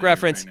Notebook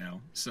reference. Right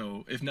now.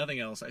 So if nothing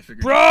else, I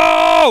figured.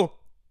 Bro!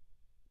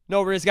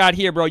 No Riz got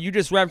here, bro. You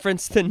just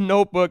referenced the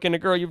Notebook and a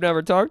girl you've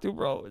never talked to,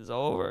 bro. It's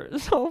over.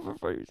 It's over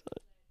for you,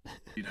 son.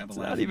 You'd have a it's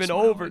laugh not and even smile,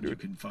 over, and dude. You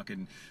can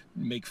fucking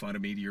make fun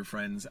of me to your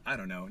friends. I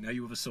don't know. Now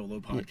you have a solo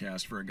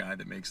podcast for a guy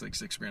that makes like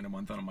 $6,000 a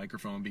month on a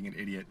microphone, being an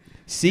idiot.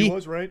 See, he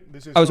was right.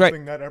 This is I was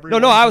right. That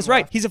everyone no, I was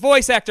right. He's a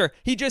voice actor.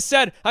 He just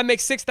said I make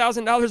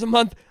 $6,000 a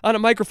month on a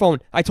microphone.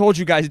 I told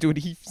you guys, dude.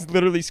 He's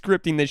literally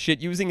scripting this shit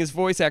using his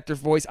voice actor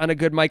voice on a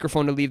good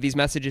microphone to leave these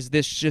messages.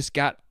 This just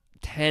got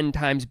 10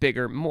 times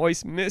bigger.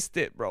 Moist missed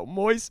it, bro.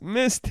 Moist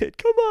missed it.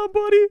 Come on,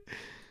 buddy.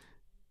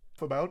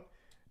 About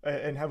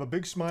and have a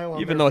big smile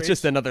on even their though it's face,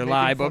 just another making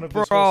lie, fun but of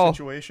this bro, whole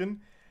situation,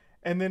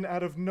 and then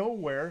out of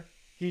nowhere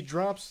he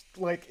drops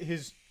like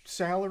his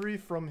salary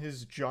from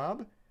his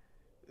job,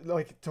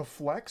 like to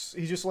flex.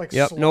 He just like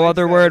yep, no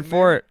other word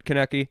for it,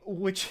 Kaneki.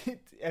 Which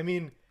I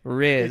mean,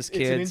 Riz,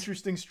 it's an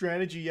interesting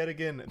strategy yet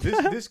again.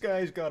 This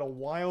guy's got a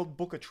wild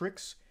book of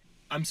tricks.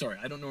 I'm sorry,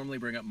 I don't normally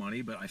bring up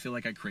money, but I feel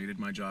like I created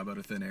my job out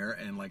of thin air,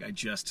 and like I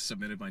just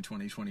submitted my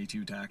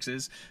 2022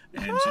 taxes,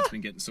 and it's been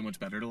getting so much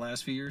better the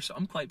last few years, so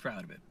I'm quite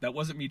proud of it. That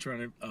wasn't me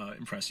trying to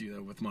impress you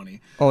though with money.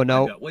 Oh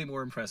no, I've got way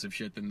more impressive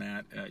shit than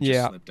that. It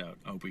just slipped out.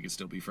 I hope we could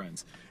still be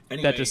friends.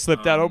 Anyway, that just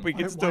slipped out. Hope we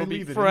could still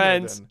be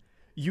friends.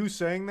 You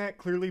saying that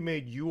clearly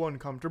made you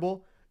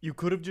uncomfortable. You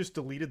could have just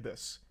deleted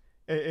this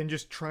and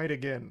just tried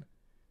again.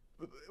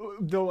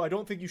 Though I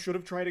don't think you should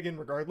have tried again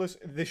regardless.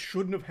 This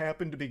shouldn't have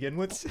happened to begin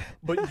with.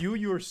 But you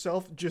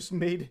yourself just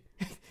made...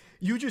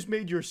 You just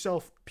made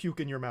yourself puke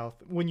in your mouth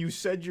when you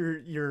said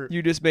your...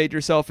 You just made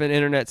yourself an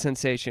internet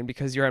sensation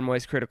because you're on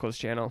Moist Critical's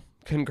channel.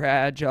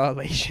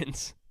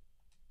 Congratulations.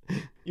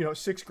 You know,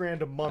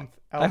 $6,000 a month.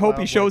 I hope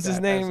he shows his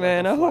name,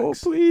 man. I hope,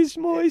 please,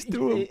 Moist,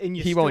 do him.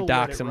 He won't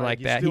dox him like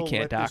that. He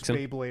can't dox him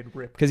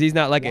because he's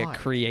not like a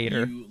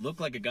creator. You look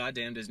like a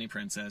goddamn Disney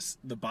princess.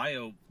 The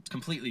bio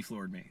completely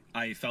floored me.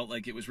 I felt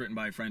like it was written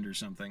by a friend or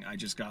something. I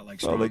just got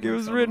like, like it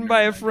was written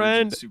by a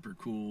friend. Super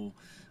cool.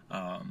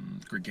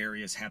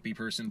 Gregarious, happy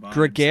person vibes.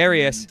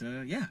 Gregarious.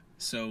 And, yeah.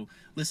 So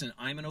listen,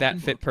 I'm an that open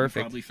fit book. perfect.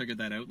 You probably figured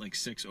that out like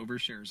 6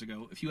 overshares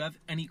ago. If you have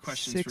any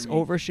questions six for me,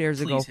 overshares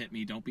please ago. hit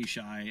me. Don't be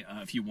shy.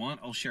 If you want,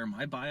 I'll share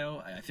my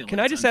bio. I feel. Can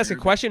like I just ask a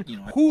question? But, you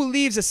know, who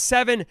leaves a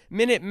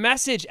 7-minute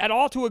message at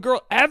all to a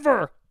girl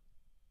ever?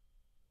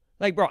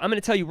 Like, bro, I'm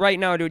going to tell you right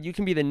now, dude, you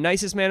can be the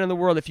nicest man in the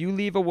world. If you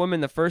leave a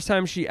woman the first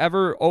time she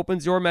ever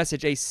opens your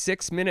message, a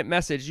 6-minute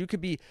message, you could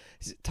be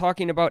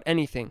talking about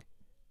anything.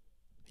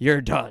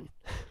 You're done.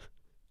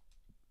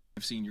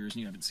 seen yours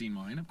and you haven't seen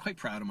mine. I'm quite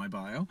proud of my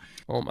bio.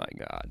 Oh my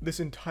God. This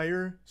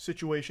entire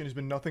situation has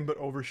been nothing but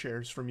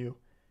overshares from you.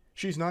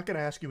 She's not going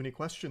to ask you any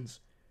questions.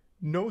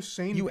 No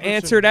sane You person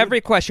answered every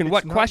would. question. It's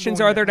What not questions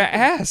going are there to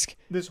happen. ask?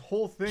 This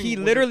whole thing. He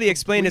was a literally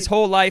explained his complete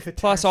whole life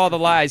plus all the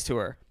catastrophe. lies to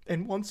her.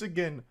 And once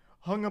again,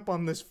 hung up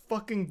on this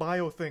fucking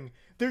bio thing.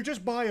 They're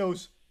just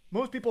bios.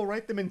 Most people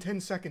write them in 10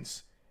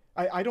 seconds.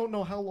 I don't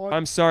know how long.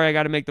 I'm sorry, I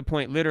got to make the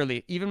point.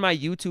 Literally, even my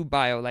YouTube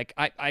bio, like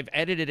I've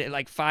edited it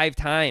like 5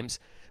 times.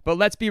 But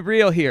let's be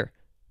real here.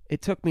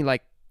 It took me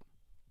like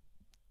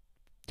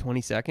 20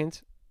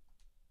 seconds.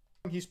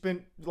 He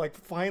spent like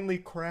finally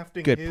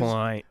crafting Good his.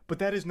 point. But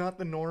that is not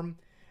the norm.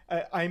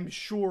 I'm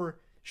sure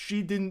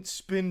she didn't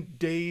spend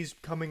days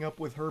coming up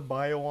with her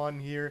bio on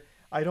here.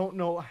 I don't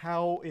know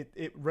how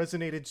it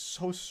resonated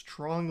so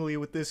strongly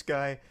with this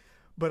guy.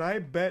 But I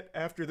bet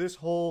after this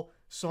whole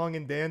song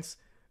and dance,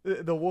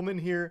 the woman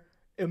here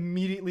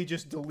immediately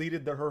just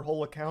deleted her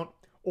whole account,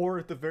 or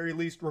at the very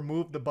least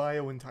removed the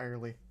bio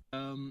entirely.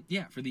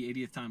 Yeah, for the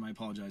 80th time, I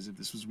apologize if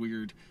this was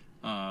weird.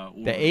 Or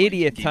The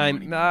 80th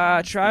time,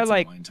 try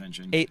like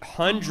 800th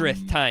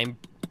 800th time.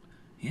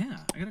 Yeah,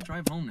 I gotta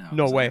drive home now.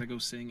 No way. I gotta go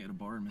sing at a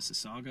bar in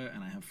Mississauga,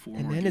 and I have 4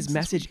 And more then his gigs this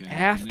message weekend,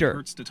 after. And it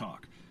hurts to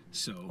talk.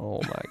 So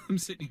Oh my. I'm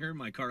sitting here in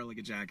my car like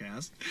a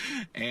jackass,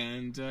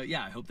 and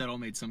yeah, I hope that all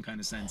made some kind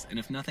of sense. And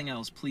if nothing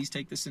else, please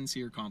take the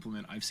sincere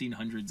compliment. I've seen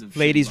hundreds of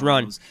Ladies shitty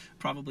run. bios,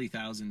 probably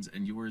thousands,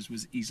 and yours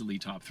was easily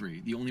top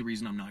 3. The only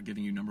reason I'm not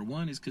giving you number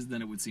 1 is because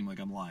then it would seem like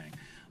I'm lying.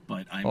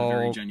 But I'm a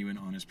very genuine,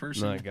 honest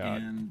person. my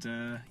God. And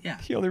yeah.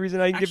 The only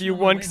reason I can give Actually, you on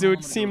my one way because it home, would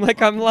I'm gonna seem go to like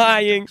the I'm park and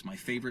lying. my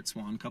favorite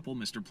swan couple,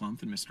 Mr.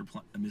 Plump and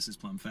Mrs.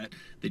 Plumfett,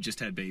 they just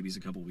had babies a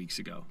couple weeks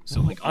ago.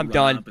 So like I'll I'm run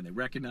done. up and they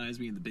recognize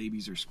me and the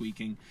babies are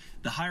squeaking.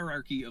 The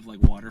hierarchy of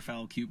like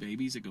waterfowl cute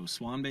babies, it goes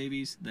swan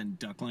babies, then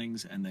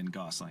ducklings, and then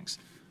goslings.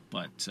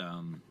 But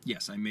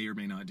yes, I may or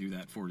may not do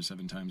that 4 to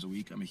 7 times a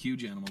week. I'm a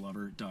huge animal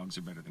lover. Dogs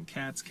are better than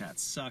cats.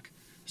 Cats suck.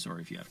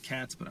 Sorry if you have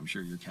cats, but I'm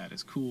sure your cat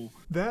is cool.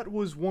 That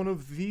was one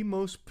of the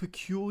most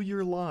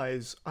peculiar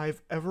lies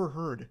I've ever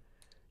heard.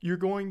 You're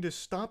going to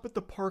stop at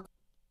the park.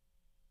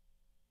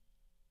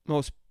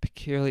 Most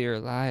peculiar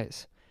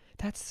lies.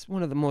 That's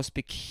one of the most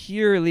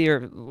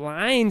peculiar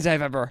lines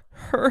I've ever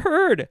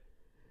heard.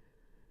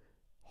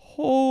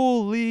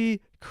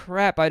 Holy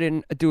crap.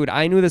 Dude,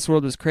 I knew this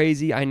world was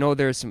crazy. I know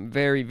there's some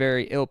very,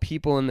 very ill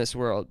people in this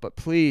world, but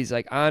please,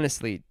 like,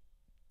 honestly,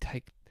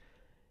 like,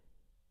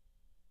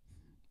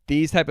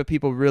 these type of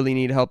people really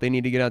need help. They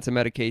need to get on some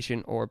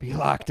medication or be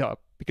locked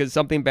up because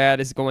something bad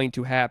is going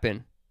to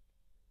happen.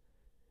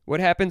 What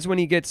happens when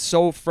he gets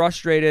so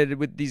frustrated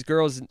with these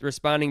girls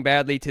responding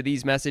badly to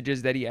these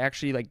messages that he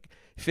actually like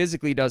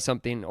physically does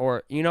something,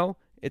 or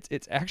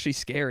it's actually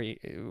scary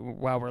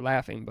while we're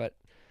laughing, but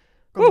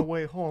On the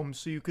way home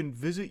so you can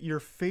visit your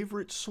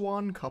favorite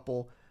swan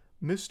couple,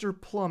 Mr.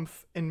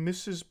 Plumf and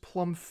Mrs.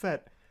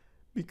 Plumfett,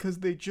 because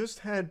they just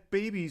had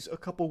babies a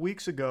couple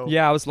weeks ago.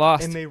 yeah, I was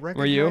lost. And they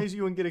Were you? recognize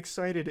you and get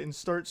excited and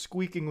start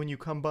squeaking when you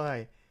come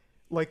by.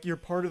 Like you're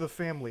part of the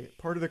family,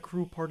 part of the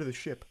crew, part of the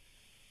ship.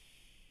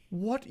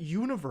 What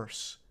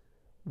universe?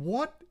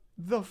 What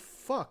the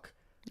fuck?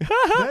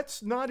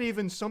 That's not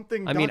even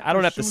something. I mean, Dr. I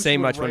don't have to Seuss say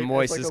would much when write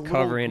Moise as, like, is a little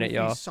covering it, goofy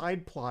y'all.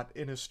 Side plot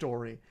in a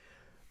story.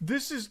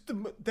 That is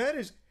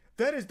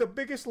the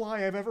biggest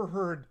lie I've ever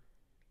heard,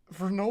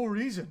 for no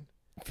reason.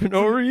 For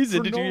no reason.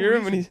 For Did no you hear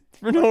him when reason.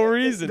 for no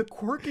reason? The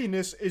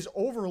quirkiness is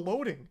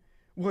overloading.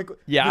 Like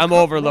Yeah, the I'm cup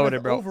overloaded,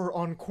 runneth bro. Over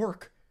on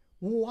quirk.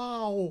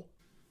 Wow.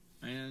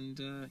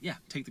 And yeah,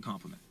 take the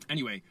compliment.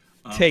 Anyway,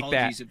 Take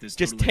apologies that. if this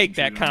Just totally take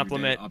that intruded on your day,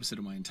 compliment. Opposite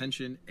of my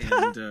intention.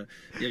 And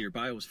yeah, your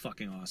bio was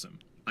fucking awesome.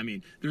 I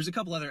mean, there's a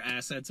couple other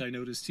assets I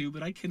noticed too,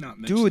 but I cannot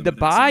mention Dude, them the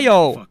without sounding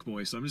bio. like a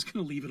fuckboy, so I'm just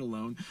gonna leave it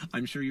alone.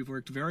 I'm sure you've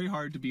worked very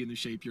hard to be in the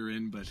shape you're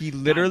in, but He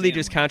literally goddamn,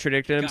 just like,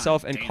 contradicted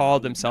himself and goddamn,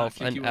 called I would himself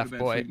not kick an you out of bed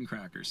for F-boy. eating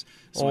crackers.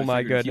 So Oh I my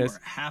figured if goodness. you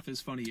are half as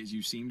funny as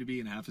you seem to be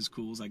and half as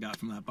cool as I got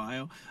from that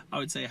bio, I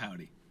would say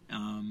howdy.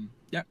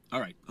 Yeah, all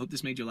right. Hope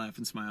this made you laugh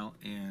and smile,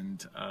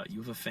 and you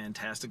have a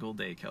fantastical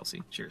day,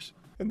 Kelsey. Cheers.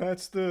 And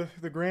that's the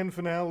grand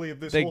finale of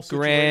this The whole situation.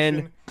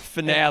 grand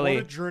finale. And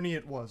what a journey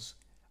it was.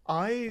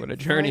 I What a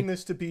journey. find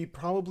this to be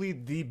probably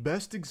the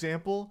best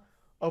example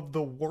of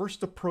the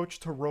worst approach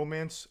to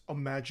romance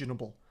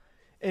imaginable.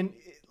 And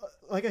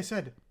like I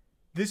said,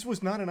 this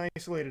was not an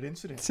isolated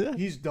incident.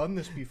 He's done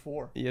this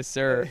before. Yes,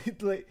 sir.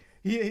 Like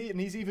and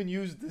he's even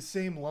used the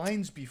same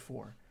lines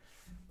before.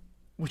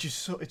 Which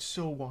is it's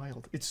so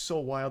wild. It's so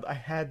wild. I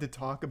had to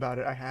talk about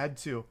it. I had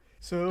to.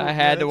 So I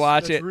had to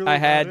watch that's it. really I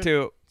about had it.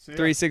 to. So, yeah.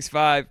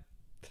 365.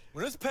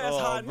 When it's past Oh,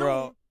 high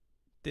bro. noon,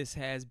 This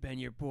has been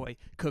your boy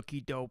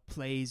Cookie Dough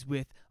Plays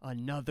with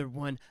another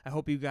one. I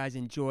hope you guys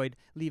enjoyed.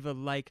 Leave a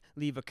like,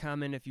 leave a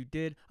comment if you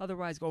did.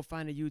 Otherwise, go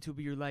find a YouTuber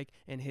you like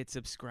and hit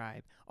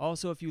subscribe.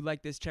 Also, if you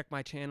like this, check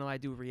my channel. I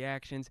do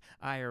reactions,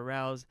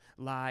 IRLs,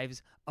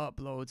 lives,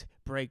 uploads,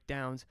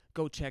 breakdowns.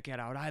 Go check it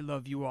out. I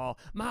love you all.